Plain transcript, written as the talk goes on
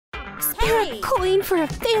Spare a coin for a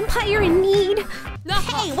vampire in need.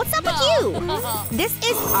 Hey, what's up with you? This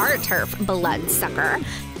is our turf, bloodsucker.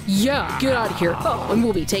 Yeah, get out of here. Oh, and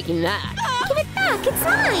we'll be taking that. Give it back, it's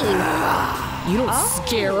mine. You don't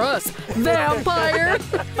scare us, vampire!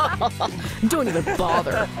 Don't even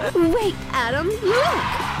bother. Wait, Adam,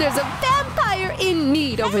 look! There's a vampire in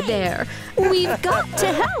need over there. We've got to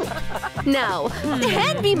help. Now,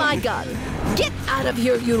 hand me my gun. Get out of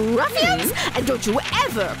here, you ruffians, and don't you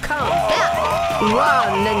ever come back.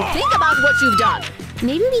 Run and think about what you've done.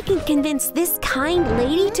 Maybe we can convince this kind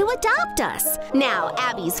lady to adopt us. Now,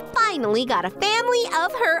 Abby's finally got a family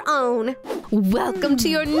of her own. Welcome to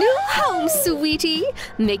your new home, sweetie.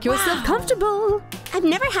 Make yourself comfortable. I've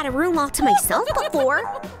never had a room all to myself before.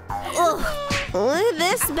 Ugh,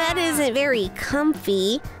 this bed isn't very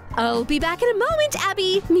comfy. I'll be back in a moment,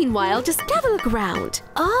 Abbie. Meanwhile, just have a look around.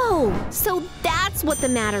 Oh, so that's what the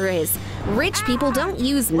matter is. Rich people don't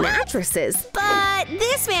use mattresses. But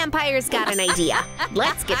this vampire's got an idea.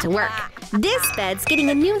 Let's get to work. This bed's getting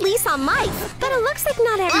a new lease on life. But it looks like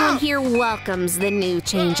not everyone here welcomes the new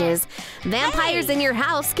changes. Vampires in your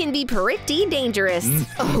house can be pretty dangerous.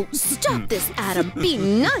 Oh, stop this, Adam. Be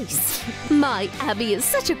nice. My Abbie is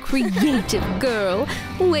such a creative girl.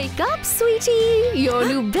 Wake up, sweetie. Your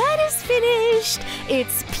new bed is finished.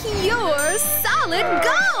 It's pure solid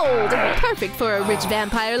gold. Perfect for a rich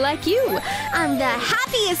vampire like you. I'm the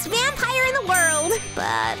happiest vampire in the world.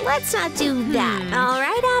 But let's not do that, all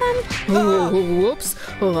right, Adam? Oh, whoops.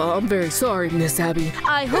 Oh, I'm very sorry, Miss Abbie.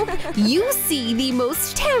 I hope you see the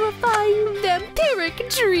most terrifying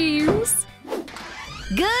vampiric dreams.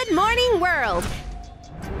 Good morning, world.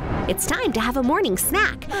 It's time to have a morning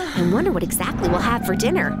snack. I wonder what exactly we'll have for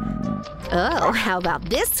dinner. Oh, how about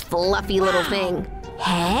this fluffy little thing?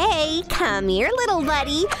 Hey, come here, little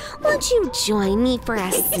buddy. Won't you join me for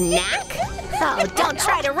a snack? Oh, don't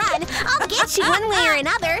try to run. I'll get you one way or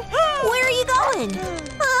another. Where are you going?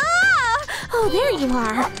 Ah! Oh, there you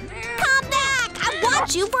are. Come back. I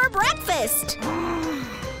want you for breakfast.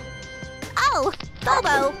 Oh,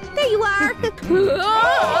 Bobo, there you are. Don't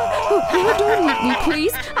eat me,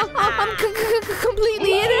 please. I'm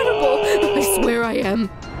completely inedible. I swear I am.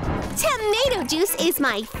 Tomato juice is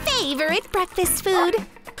my favorite breakfast food.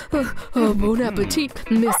 Bon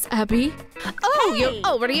appetit, Miss Abbie. Oh, you're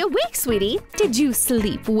already awake, sweetie. Did you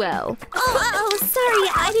sleep well? Oh, sorry,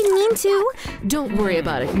 I didn't mean to. Don't worry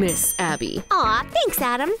about it, Miss Abbie. Aw, thanks,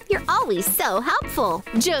 Adam. You're always so helpful.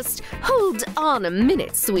 Just hold on a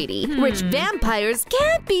minute, sweetie. Rich vampires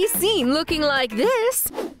can't be seen looking like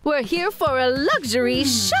this. We're here for a luxury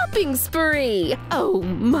shopping spree. Oh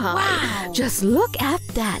my. Wow. Just look at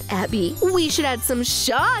that, Abbie. We should add some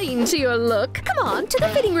shine to your look. Come on, to the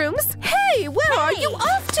fitting rooms. Hey, where are you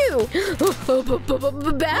off to?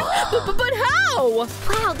 Back? But how?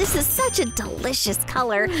 Wow, this is such a delicious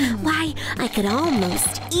color. Why, I could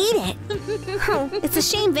almost eat it. It's a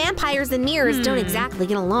shame vampires and mirrors don't exactly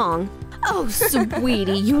get along. Oh,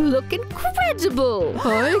 sweetie, you look incredible.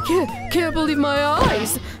 I can't believe my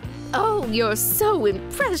eyes. Oh, you're so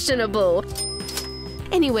impressionable.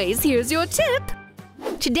 Anyways, here's your tip.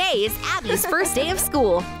 Today is Abbie's first day of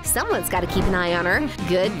school. Someone's got to keep an eye on her.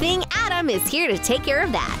 Good thing Adam is here to take care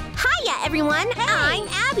of that. Hiya, everyone. Hey. I'm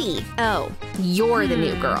Abbie. Oh, you're the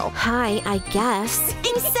new girl. Hi, I guess.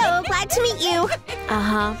 I'm so glad to meet you.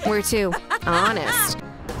 Where to? Honest.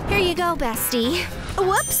 Here you go, bestie.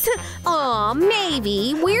 Whoops. Aw,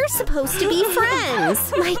 maybe. We're supposed to be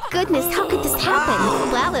friends. My goodness, how could this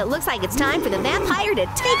happen? Well, it looks like it's time for the vampire to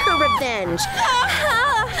take her revenge.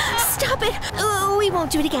 Stop it. Oh, we won't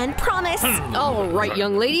do it again, promise. All right,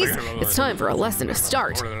 young ladies, it's time for a lesson to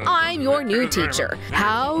start. I'm your new teacher.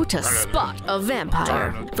 How to spot a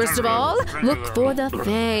vampire. First of all, look for the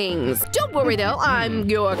fangs. Don't worry though, I'm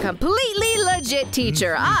your completely legit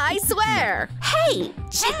teacher, I swear. Hey,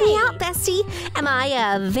 check me out, bestie. Am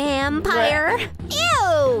I a vampire?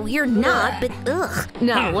 Ew, you're not, but ugh.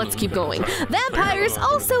 Now, let's keep going. Vampires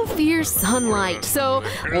also fear sunlight, so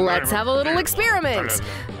let's have a little experiment.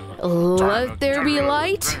 Let there be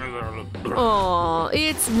light. Aw,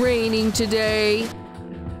 it's raining today.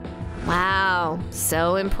 Wow,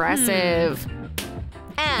 so impressive.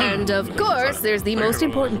 And of course, there's the most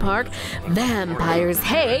important part. Vampires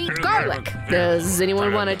hate garlic. Does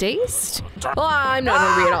anyone want a taste? Oh, I'm not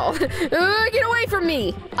hungry at all. Get away from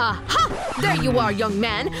me. Aha! There you are, young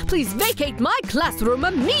man. Please vacate my classroom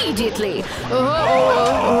immediately.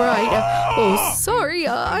 All right. Oh, sorry.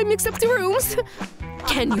 I mixed up the rooms.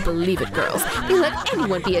 Can you believe it, girls? They let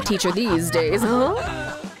anyone be a teacher these days,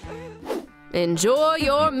 huh? Enjoy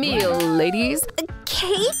your meal, ladies.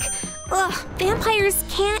 Cake? Ugh, vampires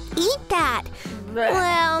can't eat that.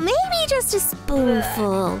 Well, maybe just a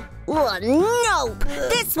spoonful. Ugh, nope!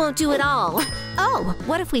 This won't do at all. Oh,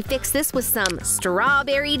 what if we fix this with some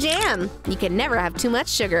strawberry jam? You can never have too much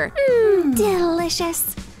sugar.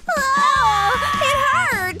 Delicious. Oh, it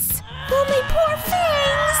hurts! Oh, my poor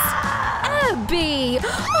fangs! Abbie!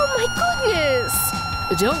 Oh my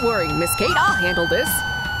goodness! Don't worry, Miss Kate, I'll handle this.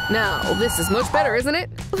 Now, this is much better, isn't it?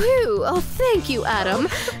 Whew, oh, thank you, Adam.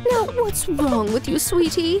 Now, what's wrong with you,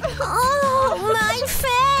 sweetie? Oh, my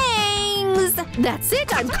fangs! That's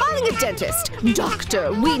it, I'm calling a dentist.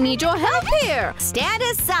 Doctor, we need your help here. Stand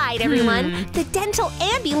aside, everyone. The dental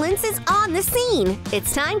ambulance is on the scene.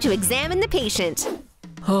 It's time to examine the patient.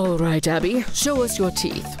 All right, Abbie, show us your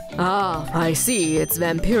teeth. Ah, I see, it's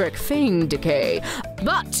vampiric fang decay.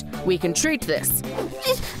 But we can treat this.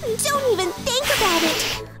 Don't even think about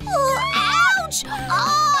it. Oh, ouch!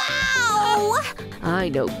 Ow! I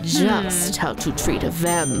know just how to treat a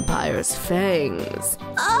vampire's fangs.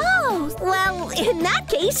 Oh, well, in that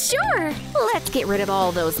case, sure. Let's get rid of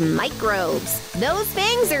all those microbes. Those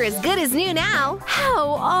fangs are as good as new now.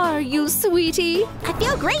 How are you, sweetie? I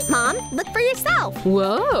feel great, Mom. Look for yourself.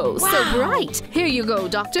 Whoa, so bright. Here you go,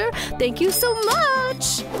 Doctor. Thank you so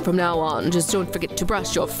much. From now on, just don't forget to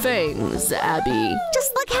brush your fangs, Abbie.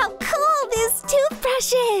 Just look how cool this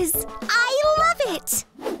toothbrush is. I love it.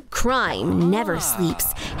 Crime never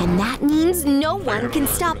sleeps, and that means no one can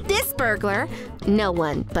stop this burglar. No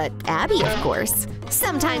one but Abbie, of course.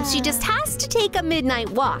 Sometimes she just has to take a midnight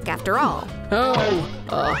walk after all. Oh,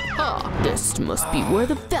 aha, this must be where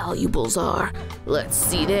the valuables are. Let's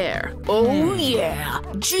see there. Oh yeah,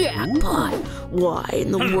 jackpot. Why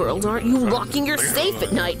in the world aren't you locking your safe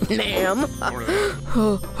at night, ma'am?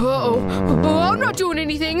 I'm not doing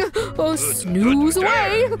anything. Oh, snooze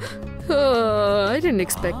away. I didn't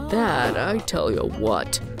expect that, I tell you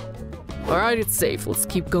what. All right, it's safe, let's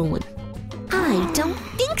keep going. I don't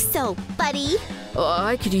think so, buddy.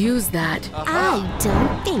 I could use that. I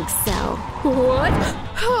don't think so. What?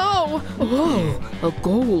 How? Whoa, a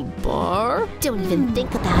gold bar? Don't even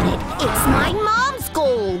think about it. It's my mom's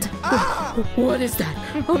gold. What is that?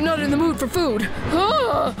 I'm not in the mood for food. Who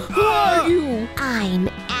are you? I'm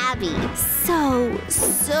Abbie. So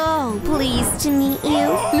pleased to meet you.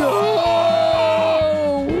 No!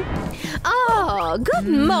 Oh, good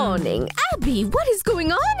morning. Abbie, what is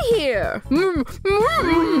going on here?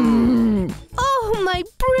 Oh, my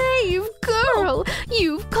brave girl.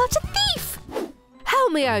 You've caught a thief. How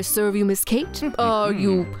may I serve you, Miss Kate? Are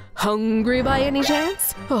you hungry by any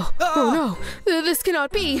chance? Oh no, this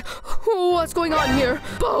cannot be. What's going on here?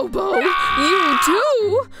 Bobo, you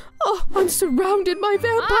too? Oh, I'm surrounded by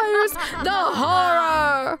vampires. The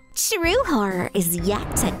horror! True horror is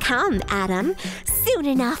yet to come, Adam. Soon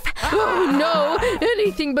enough. Oh no,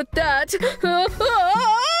 anything but that.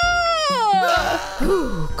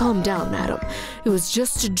 Calm down, Adam. It was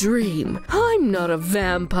just a dream. I'm not a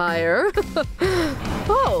vampire.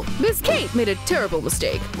 Oh, Miss Kate made a terrible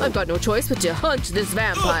mistake. I've got no choice but to hunt this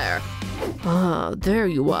vampire. Ah, there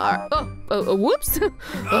you are. Oh, whoops.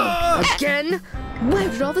 Again? Where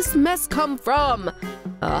did all this mess come from?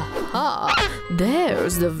 Aha,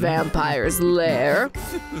 there's the vampire's lair.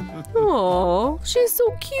 Aw, she's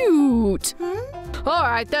so cute. All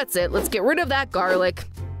right, that's it. Let's get rid of that garlic.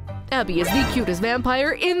 Abbie is the cutest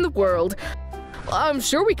vampire in the world. I'm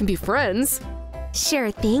sure we can be friends.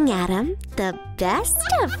 Sure thing, Adam. The best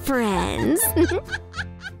of friends.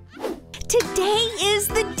 Today is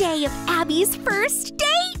the day of Abbie's first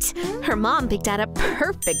date. Her mom picked out a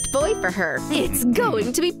perfect boy for her. It's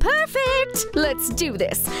going to be perfect. Let's do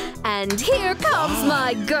this. And here comes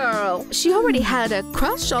my girl. She already had a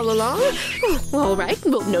crush all along. All right,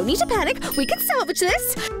 well, no need to panic. We can salvage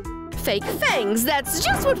this. Fake fangs, that's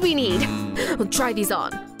just what we need. Try these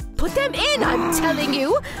on. Put them in, I'm telling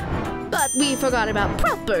you. But we forgot about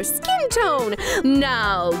proper skin tone.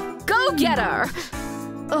 Now, go get her.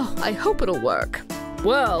 Oh, I hope it'll work.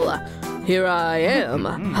 Well, here I am,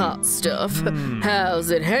 hot stuff. How's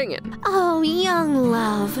it hanging? Oh, young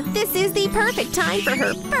love, this is the perfect time for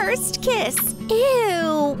her first kiss.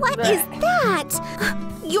 Ew, what is that?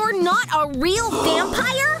 You're not a real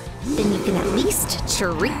vampire? Then you can at least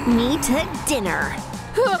treat me to dinner.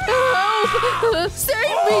 Help!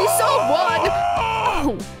 Save me, someone!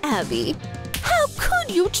 Oh, Abbie, how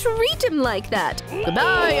could you treat him like that?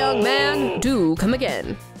 Goodbye, young man. Do come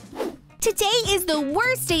again. Today is the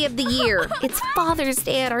worst day of the year. It's Father's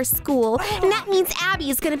Day at our school, and that means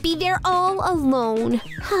Abbie is gonna be there all alone.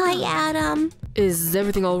 Hi, Adam. Is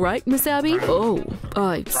everything all right, Miss Abbie? Oh,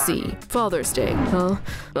 I see. Father's Day, huh?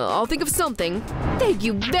 I'll think of something. Thank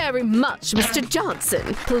you very much, Mr.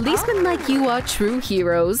 Johnson. Policemen like you are true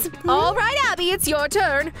heroes. All right, Abbie, it's your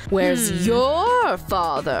turn. Where's your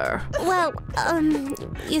father? Well,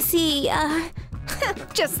 you see,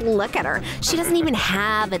 just look at her. She doesn't even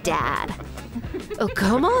have a dad. Oh,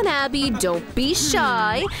 come on, Abbie, don't be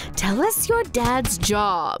shy. Tell us your dad's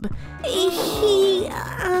job.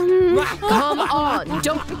 Come on,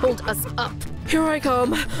 don't hold us up. Here I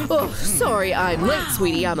come. Oh, sorry I'm late,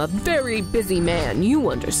 sweetie. I'm a very busy man, you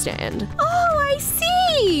understand. Oh, I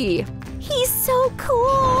see. He's so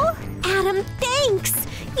cool. Adam, thanks.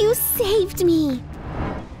 You saved me.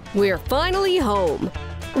 We're finally home.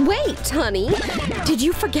 Wait, honey, did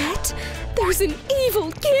you forget? There's an evil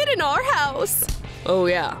kid in our house. Oh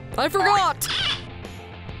yeah, I forgot.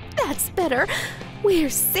 That's better. We're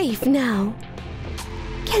safe now.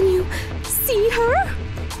 Can you see her?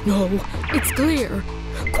 No, it's clear.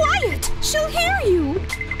 Quiet! She'll hear you!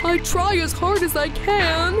 I try as hard as I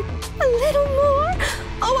can. A little more?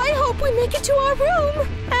 Oh, I hope we make it to our room!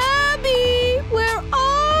 Abbie, where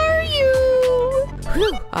are you?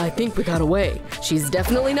 Whew, I think we got away. She's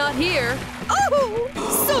definitely not here. Oh,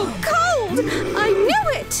 so cold! I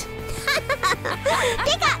knew it!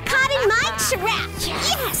 They got caught in my trap!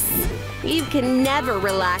 Yes! You can never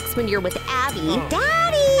relax when you're with Abbie.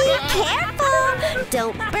 Daddy, careful!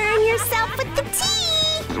 Don't burn yourself with the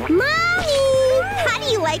tea! Mommy, how do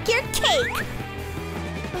you like your cake?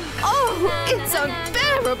 Oh, it's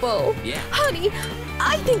unbearable! Honey,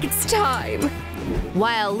 I think it's time.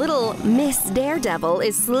 While little Miss Daredevil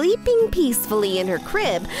is sleeping peacefully in her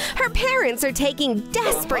crib, her parents are taking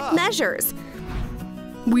desperate measures.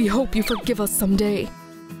 We hope you forgive us someday.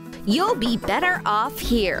 You'll be better off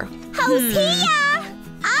here. Hosea!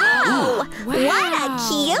 Oh, what a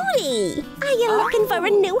cutie! Are you looking for a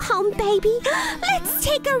new home, baby? Let's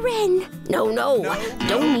take her in. No,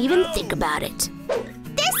 don't even think about it.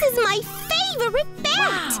 This is my favorite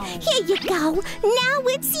bed. Here you go. Now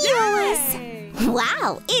it's yours.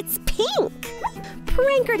 Wow, it's pink.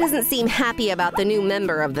 Pranker doesn't seem happy about the new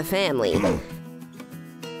member of the family.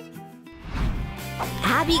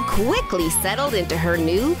 Abbie quickly settled into her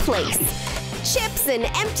new place. Chips and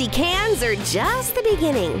empty cans are just the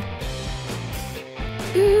beginning.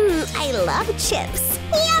 I love chips.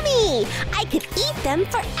 Yummy! I could eat them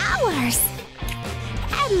for hours.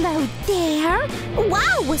 Hello there.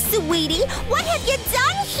 Wow, sweetie, what have you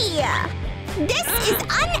done here? This is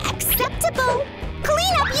unacceptable.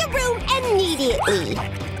 Clean up your room immediately.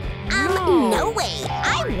 No way,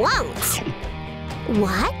 I won't.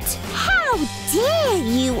 What? How dare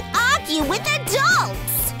you argue with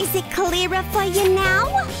adults? Is it clearer for you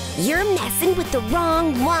now? You're messing with the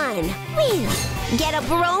wrong one. Really? Get a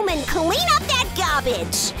broom and clean up that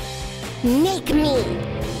garbage. Make me.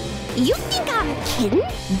 You think I'm kidding?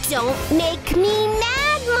 Don't make me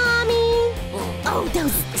mad, Mommy. Oh,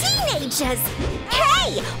 those teenagers.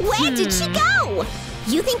 Hey, where did she go?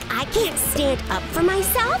 You think I can't stand up for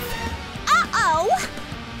myself? Uh-oh.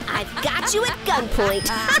 I've got you at gunpoint.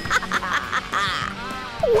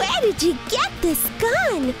 Where did you get this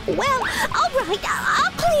gun? Well, all right,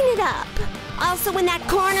 I'll clean it up. Also, in that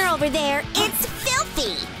corner over there, it's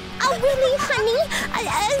filthy. Oh, really, honey?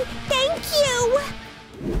 Thank you.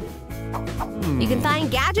 You can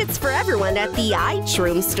find gadgets for everyone at the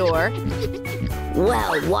Troom store.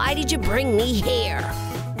 Well, why did you bring me here?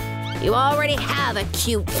 You already have a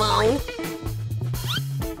cute phone.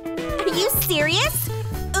 Are you serious?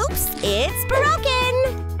 Oops, it's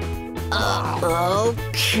broken.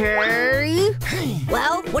 Okay.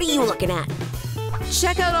 Well, what are you looking at?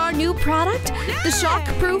 Check out our new product, the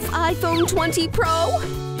shockproof iPhone 20 Pro.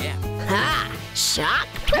 Ha!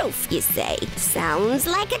 Shockproof, you say? Sounds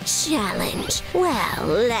like a challenge. Well,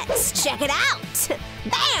 let's check it out.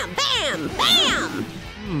 Bam, bam, bam!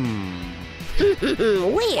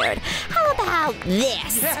 Weird. How about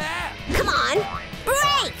this? Come on,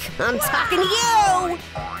 break! I'm talking to you!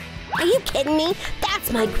 Are you kidding me?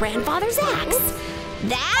 That's my grandfather's axe.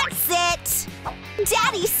 That's it!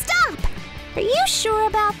 Daddy, stop! Are you sure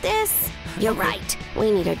about this? You're right. We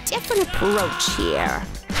need a different approach here.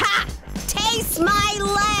 Ha! Taste my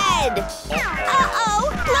lead! Uh-oh!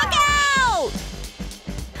 Look out!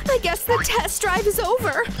 I guess the test drive is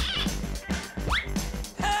over.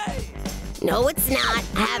 No, it's not.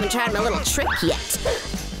 I haven't tried my little trick yet.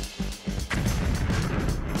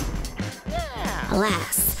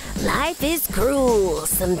 Alas, life is cruel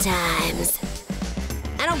sometimes.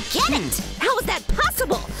 I don't get it! How is that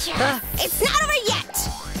possible? It's not over yet!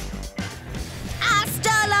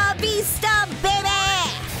 Hasta la vista, baby!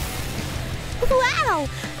 Wow,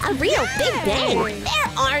 Wow, a real big bang. There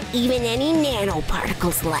aren't even any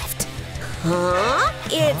nanoparticles left. Huh?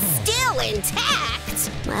 It's still intact.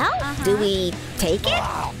 Well, do we take it?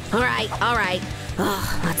 All right.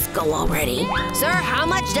 Oh, let's go already. Sir, how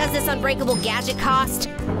much does this unbreakable gadget cost?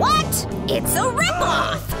 What? It's a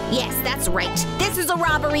ripoff! Yes, that's right. This is a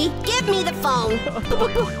robbery. Give me the phone.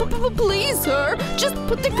 Please, sir, just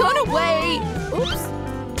put the gun away.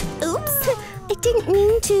 Oops, I didn't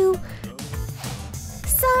mean to.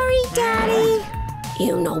 Sorry, Daddy.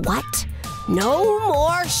 You know what? No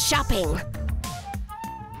more shopping.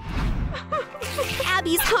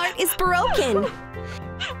 Abbie's heart is broken.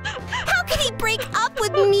 How can he break up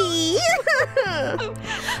with me? Who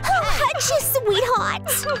hurt you, sweetheart?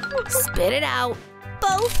 Spit it out.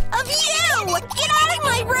 Both of you! Get out of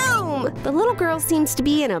my room! The little girl seems to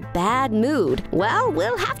be in a bad mood. Well,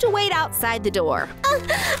 we'll have to wait outside the door.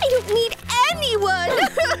 I don't need anyone!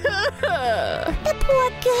 The poor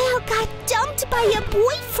girl got dumped by a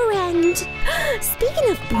boyfriend. Speaking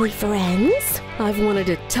of boyfriends... I've wanted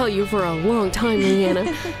to tell you for a long time,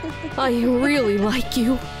 Leanna. I really like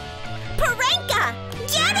you. Parenka!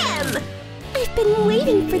 Get him! I've been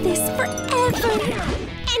waiting for this forever.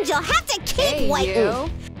 And you'll have to keep waiting.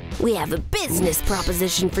 We have a business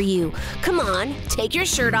proposition for you. Come on, take your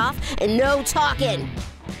shirt off and no talking.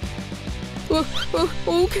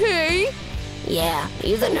 Okay. Yeah,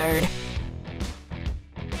 he's a nerd.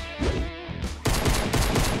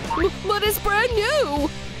 But it's brand new.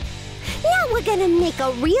 Now we're gonna make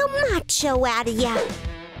a real macho out of ya.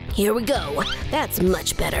 Here we go. That's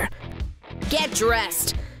much better. Get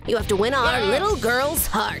dressed. You have to win our little girl's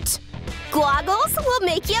heart. Goggles will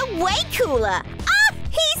make you way cooler. Ah,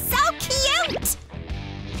 he's so cute!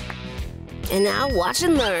 And now watch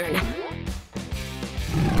and learn.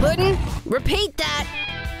 Pudding, repeat that.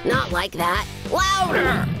 Not like that.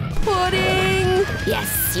 Louder. Pudding.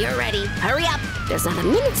 Yes, you're ready. Hurry up. There's not a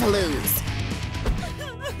minute to lose.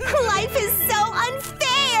 Life is so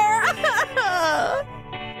unfair.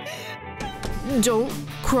 Don't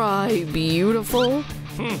cry, beautiful.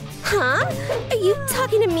 Huh? Are you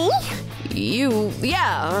talking to me?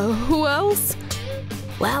 Yeah, who else?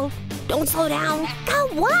 Well, don't slow down. Go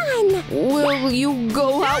on. Will you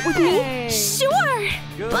go out with me? Sure.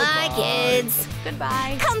 Bye, kids.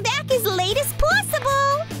 Goodbye. Come back as late as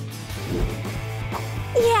possible.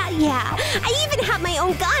 Yeah. I even have my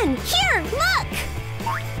own gun. Here, look.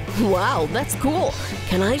 Wow, that's cool.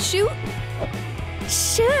 Can I shoot?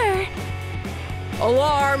 Sure.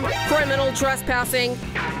 Alarm! Criminal trespassing!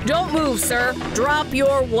 Don't move, sir! Drop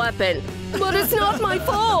your weapon! But it's not my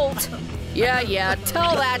fault. Yeah,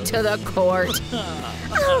 tell that to the court.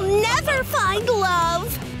 I'll never find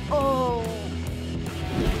love.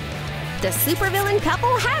 The supervillain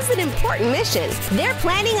couple has an important mission. They're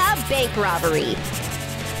planning a bank robbery.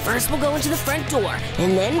 First, we'll go into the front door,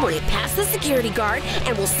 and then we'll get past the security guard,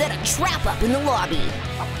 and we'll set a trap up in the lobby.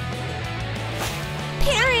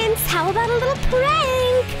 Parents, how about a little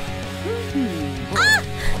prank? Ah!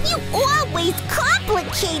 You always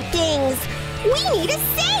complicate things! We need a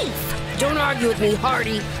safe! Don't argue with me,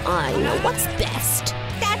 Hardy. I know what's best.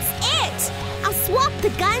 That's it! I'll swap the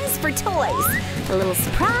guns for toys. A little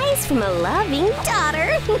surprise from a loving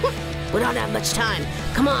daughter. We don't have much time.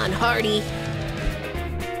 Come on, Hardy.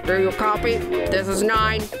 Do you copy? This is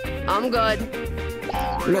 9. I'm good.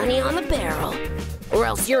 Money on the barrel. Or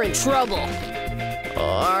else you're in trouble.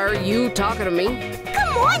 Are you talking to me?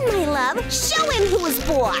 Come on, my love. Show him who is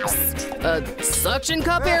boss. A suction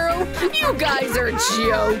cup arrow? You guys are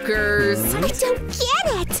jokers. I don't get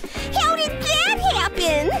it. How did that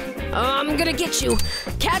happen? I'm gonna get you.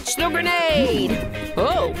 Catch the grenade.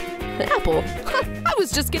 Oh, apple. I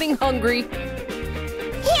was just getting hungry.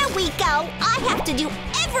 Here we go. I have to do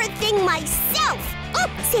everything myself. Oh,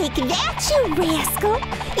 take that, you rascal.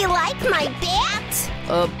 You like my bat?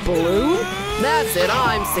 A balloon? That's it.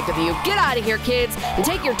 I'm sick of you. Get out of here, kids, and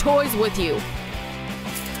take your toys with you.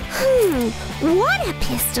 Water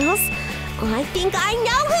pistols? I think I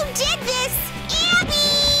know who did this.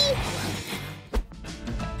 Abbie!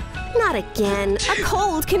 Not again. A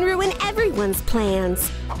cold can ruin everyone's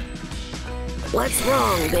plans. What's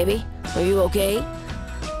wrong, baby? Are you okay?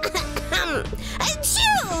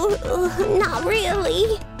 Achoo! Not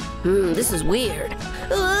really. This is weird.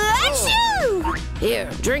 Achoo! Here,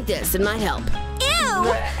 drink this. It might help.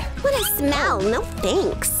 Ew! What a smell. No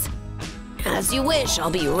thanks. As you wish. I'll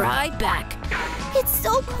be right back. It's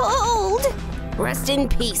so cold. Rest in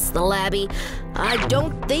peace, the Abbie. I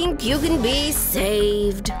don't think you can be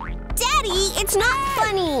saved. Daddy, it's not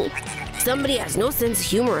funny. Somebody has no sense of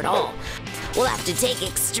humor at all. We'll have to take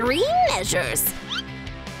extreme measures.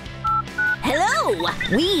 Hello!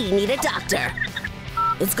 We need a doctor.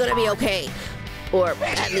 It's gonna be okay. Or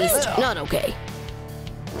at least not okay.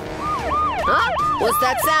 Huh? What's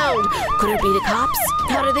that sound? Could it be the cops?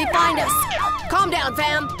 How did they find us? Calm down,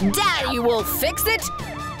 fam. Daddy will fix it.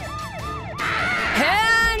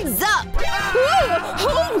 Hands up!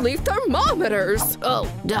 Holy thermometers!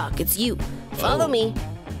 Oh, Doc, it's you. Follow me.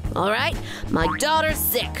 All right? My daughter's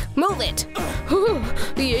sick. Move it.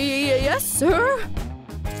 Yes, sir.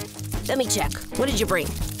 Let me check. What did you bring?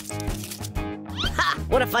 Ha!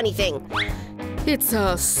 What a funny thing. It's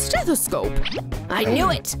a stethoscope. I knew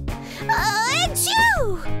it.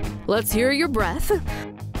 Achoo! Let's hear your breath.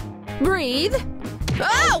 Breathe.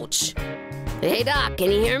 Ouch! Hey, Doc,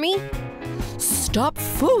 can you hear me? Stop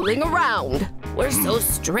fooling around. We're so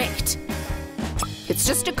strict. It's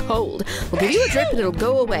just a cold. We'll give you a drip and it'll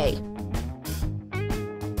go away.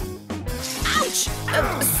 Ouch!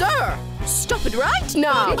 Sir, stop it right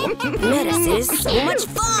now. Medicine is so much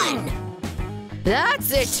fun.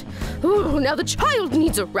 That's it. Ooh, now the child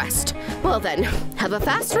needs a rest. Well then, have a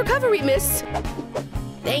fast recovery, miss.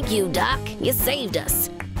 Thank you, Doc. You saved us.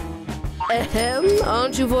 Ahem,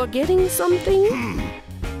 aren't you forgetting something?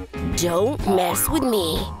 Don't mess with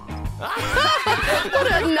me.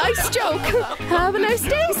 What a nice joke. Have a nice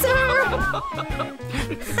day, sir.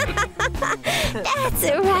 That's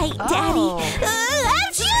right, Daddy.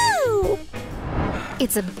 Achoo!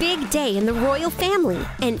 It's a big day in the royal family.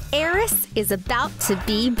 An heiress is about to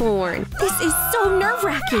be born. This is so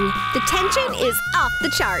nerve-wracking. The tension is off the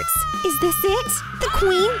charts. Is this it? The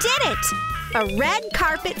queen did it! A red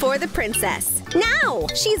carpet for the princess. Now,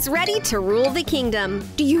 she's ready to rule the kingdom.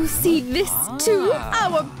 Do you see this too?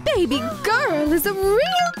 Our baby girl is a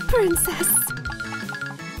real princess.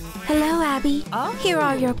 Hello, Abbie. Here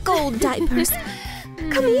are your gold diapers.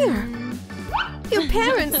 Come here. Your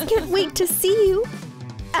parents can't wait to see you.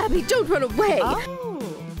 Abbie, don't run away.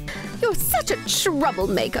 You're such a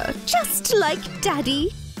troublemaker, just like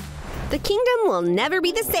Daddy. The kingdom will never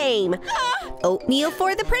be the same. Oatmeal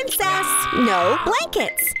for the princess. No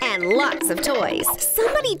blankets. And lots of toys.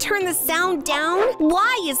 Somebody turn the sound down.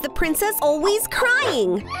 Why is the princess always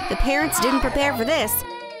crying? The parents didn't prepare for this.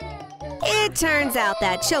 It turns out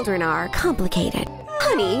that children are complicated.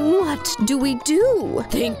 Honey, what do we do?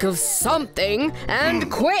 Think of something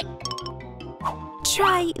and quick.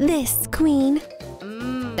 Try this, Queen.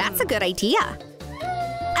 That's a good idea.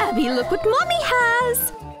 Abbie, look what Mommy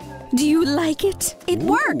has. Do you like it? It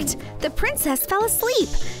worked. The princess fell asleep,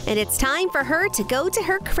 and it's time for her to go to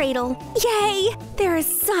her cradle. Yay! There is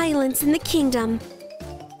silence in the kingdom.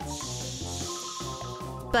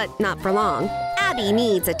 But not for long. Abbie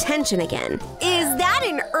needs attention again. Is that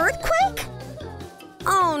an earthquake?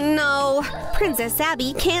 Oh no! Princess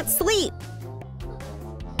Abbie can't sleep.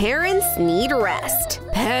 Parents need rest.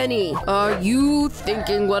 Penny, are you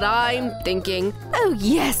thinking what I'm thinking? Oh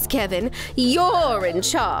yes, Kevin. You're in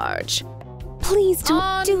charge. Please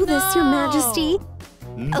don't do this, Your Majesty.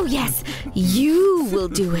 Oh yes, you will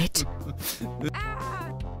do it.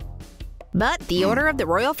 But the order of the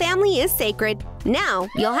royal family is sacred. Now,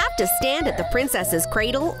 you'll have to stand at the princess's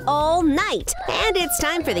cradle all night. And it's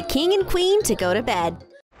time for the king and queen to go to bed.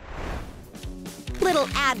 Little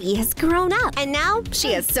Abbie has grown up, and now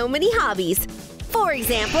she has so many hobbies. For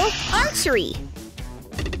example, archery.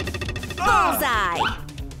 Bullseye.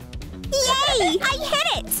 Yay! I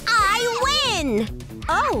hit it! I win!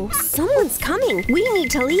 Oh, someone's coming. We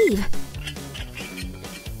need to leave.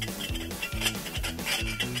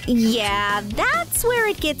 Yeah, that's where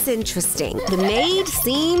it gets interesting. The maid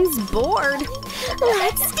seems bored.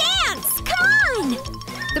 Let's dance! Come on!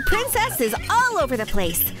 The princess is all over the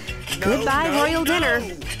place. Goodbye, royal dinner.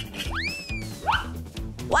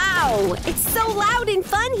 Wow, it's so loud and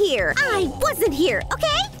fun here. I wasn't here,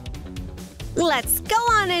 okay? Let's go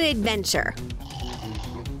on an adventure.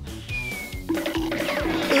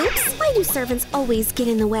 Oops, why do servants always get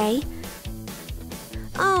in the way?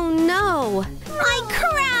 Oh no, my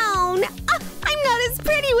crown! I'm not as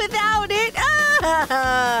pretty without it.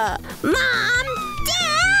 Mom!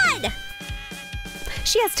 Dad!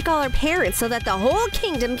 She has to call her parents so that the whole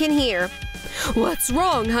kingdom can hear. What's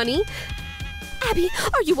wrong, honey? Abbie,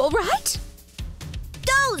 are you all right?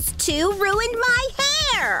 Those two ruined my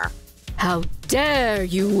hair! How dare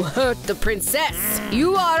you hurt the princess?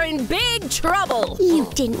 You are in big trouble! You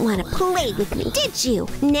didn't want to play with me, did you?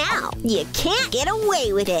 Now, you can't get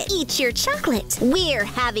away with it. Eat your chocolate. We're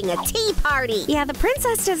having a tea party. Yeah, the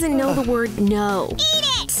princess doesn't know the word no. Eat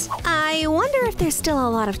it! I wonder if there's still a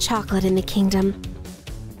lot of chocolate in the kingdom.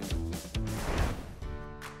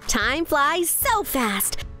 Time flies so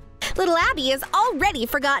fast. Little Abbie has already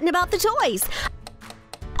forgotten about the toys.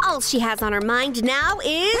 All she has on her mind now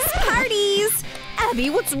is parties. Abbie,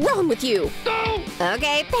 what's wrong with you?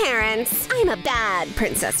 Okay, parents. I'm a bad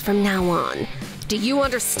princess from now on. Do you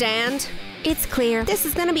understand? It's clear this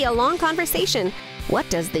is gonna be a long conversation. What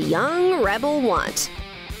does the young rebel want?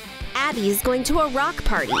 Abbie's going to a rock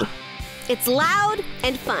party. It's loud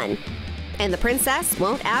and fun. And the princess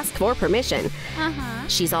won't ask for permission.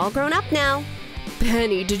 She's all grown up now.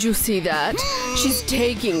 Penny, did you see that? She's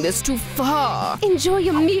taking this too far. Enjoy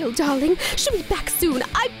your meal, darling. She'll be back soon,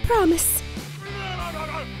 I promise.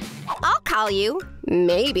 I'll call you.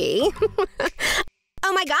 Maybe.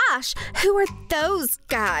 Oh my gosh, who are those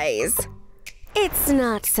guys? It's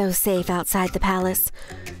not so safe outside the palace.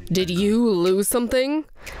 Did you lose something?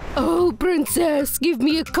 Oh, princess, give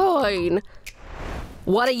me a coin.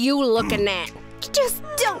 What are you looking at? Just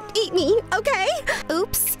don't eat me, okay?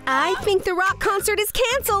 Oops, I think the rock concert is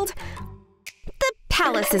canceled. The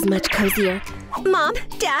palace is much cozier. Mom,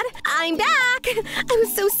 Dad, I'm back. I'm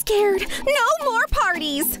so scared. No more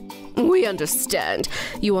parties. We understand.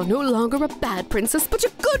 You are no longer a bad princess, but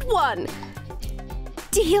a good one.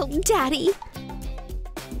 Deal, Daddy.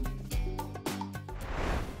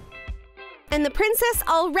 And the princess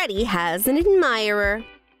already has an admirer.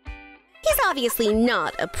 He's obviously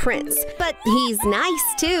not a prince, but he's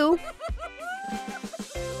nice too.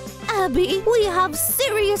 Abbie, we have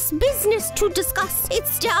serious business to discuss.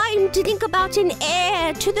 It's time to think about an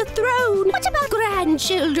heir to the throne. What about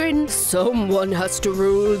grandchildren? Someone has to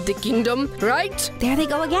rule the kingdom, right? There they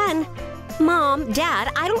go again. Mom,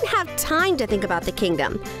 Dad, I don't have time to think about the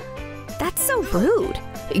kingdom. That's so rude.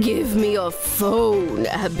 Give me your phone,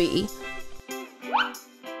 Abbie.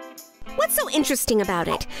 What's so interesting about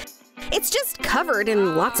it? It's just covered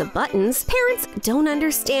in lots of buttons. Parents don't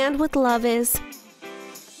understand what love is.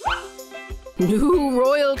 New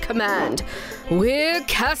royal command. We're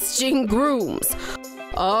casting grooms.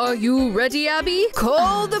 Are you ready, Abbie?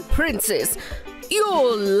 Call the princes.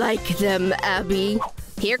 You'll like them, Abbie.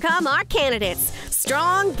 Here come our candidates.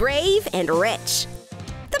 Strong, brave, and rich.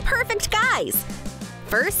 The perfect guys.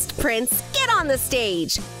 First prince, get on the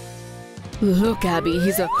stage. Look, Abbie,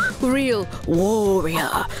 he's a real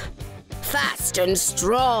warrior. Fast and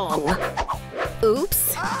strong.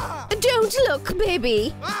 Oops. Don't look,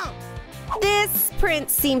 baby. This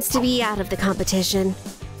prince seems to be out of the competition.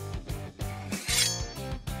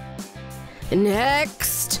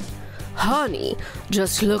 Next. Honey,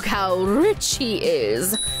 just look how rich he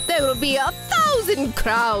is. There will be 1,000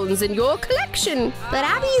 crowns in your collection. But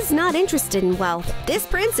Abbie's not interested in wealth. This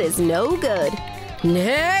prince is no good.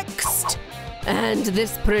 Next. And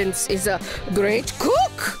this prince is a great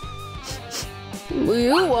cook.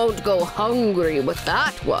 You won't go hungry with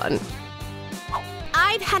that one.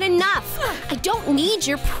 I've had enough. I don't need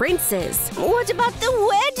your princes. What about the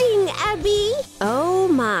wedding, Abbie? Oh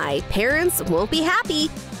my, parents won't be happy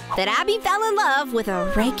that Abbie fell in love with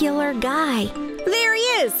a regular guy. There he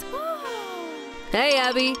is. Hey,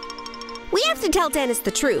 Abbie. We have to tell Dennis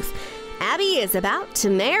the truth. Abbie is about to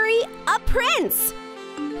marry a prince.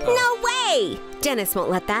 No way! Dennis won't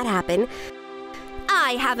let that happen.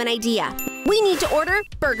 I have an idea. We need to order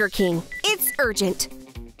Burger King. It's urgent.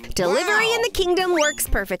 Delivery in the kingdom works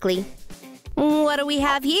perfectly. What do we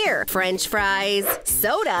have here? French fries,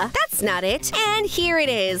 soda. That's not it. And here it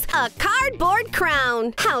is, a cardboard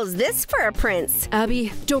crown. How's this for a prince?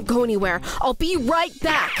 Abbie, don't go anywhere. I'll be right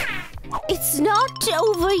back. It's not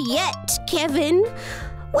over yet, Kevin.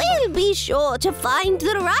 We'll be sure to find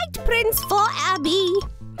the right prince for Abbie.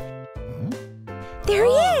 There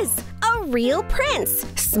he is, a real prince.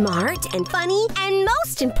 Smart and funny, and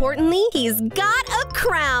most importantly, he's got a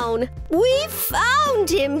crown. We found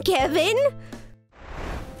him, Kevin.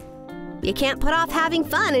 You can't put off having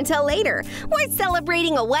fun until later. We're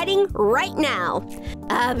celebrating a wedding right now.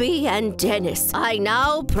 Abbie and Dennis, I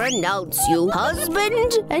now pronounce you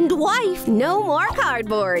husband and wife. No more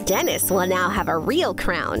cardboard. Dennis will now have a real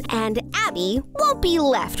crown, and Abbie won't be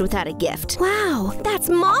left without a gift. Wow, that's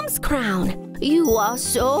Mom's crown. You are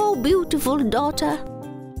so beautiful, daughter.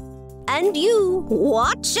 And you,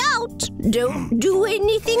 watch out! Don't do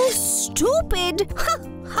anything stupid!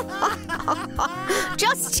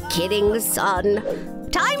 Just kidding, son.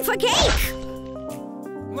 Time for cake!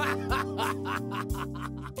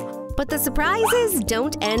 But the surprises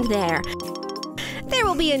don't end there. There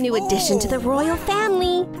will be a new addition to the royal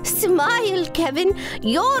family. Smile, Kevin.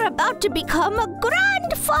 You're about to become a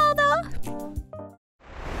grandfather.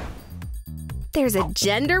 There's a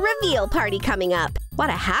gender reveal party coming up. What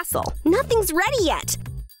a hassle. Nothing's ready yet.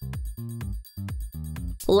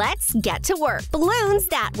 Let's get to work. Balloons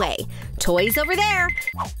that way. Toys over there.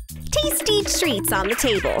 Tasty treats on the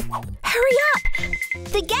table. Hurry up!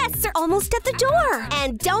 The guests are almost at the door.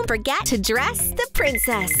 And don't forget to dress the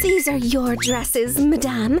princess. These are your dresses,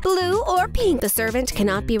 madame. Blue or pink? The servant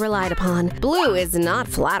cannot be relied upon. Blue is not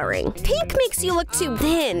flattering. Pink makes you look too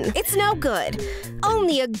thin. It's no good.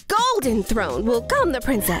 Only a golden throne will come the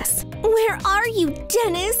princess. Where are you,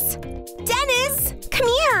 Dennis? Dennis, come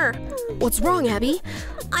here. What's wrong, Abbie?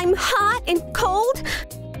 I'm hot and cold,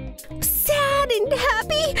 sad and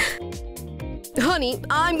happy. Honey,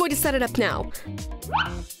 I'm going to set it up now.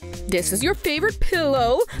 This is your favorite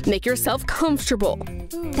pillow. Make yourself comfortable.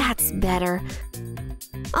 That's better.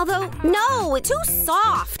 Although, no, it's too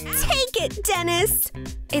soft. Take it, Dennis.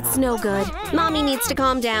 It's no good. Mommy needs to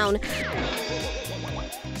calm down.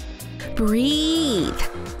 Breathe.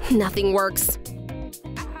 Nothing works.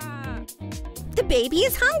 The baby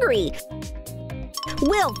is hungry.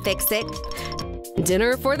 We'll fix it.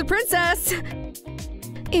 Dinner for the princess.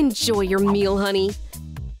 Enjoy your meal, honey.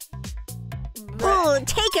 Oh,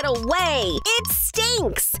 take it away. It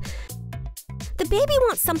stinks. The baby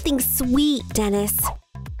wants something sweet, Dennis.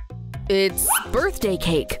 It's birthday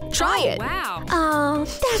cake. Try it. Wow. Oh,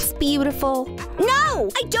 that's beautiful. No,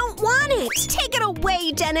 I don't want it. Take it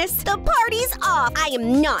away, Dennis. The party's off. I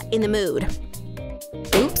am not in the mood.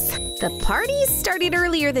 Oops. The party started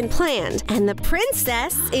earlier than planned, and the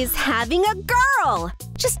princess is having a girl.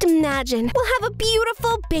 Just imagine, we'll have a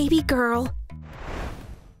beautiful baby girl.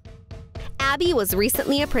 Abbie was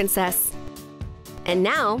recently a princess, and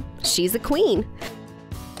now she's a queen.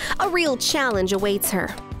 A real challenge awaits her.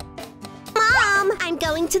 Mom, I'm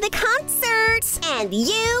going to the concert, and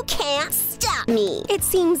you can't stop me. It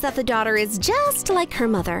seems that the daughter is just like her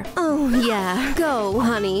mother. Oh, yeah. Go,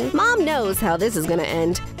 honey. Mom knows how this is gonna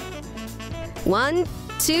end. 1,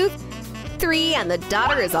 2, 3, and the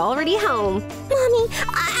daughter is already home. Mommy,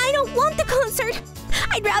 I don't want the concert.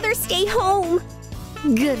 I'd rather stay home.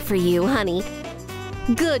 Good for you, honey.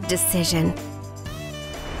 Good decision.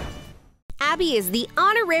 Abbie is the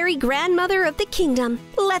honorary grandmother of the kingdom.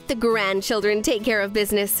 Let the grandchildren take care of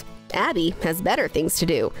business. Abbie has better things to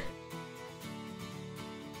do.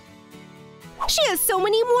 She has so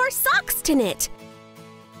many more socks to knit.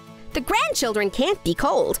 The grandchildren can't be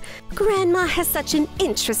cold. Grandma has such an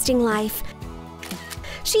interesting life.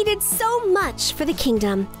 She did so much for the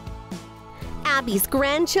kingdom. Abbie's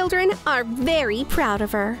grandchildren are very proud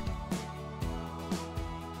of her.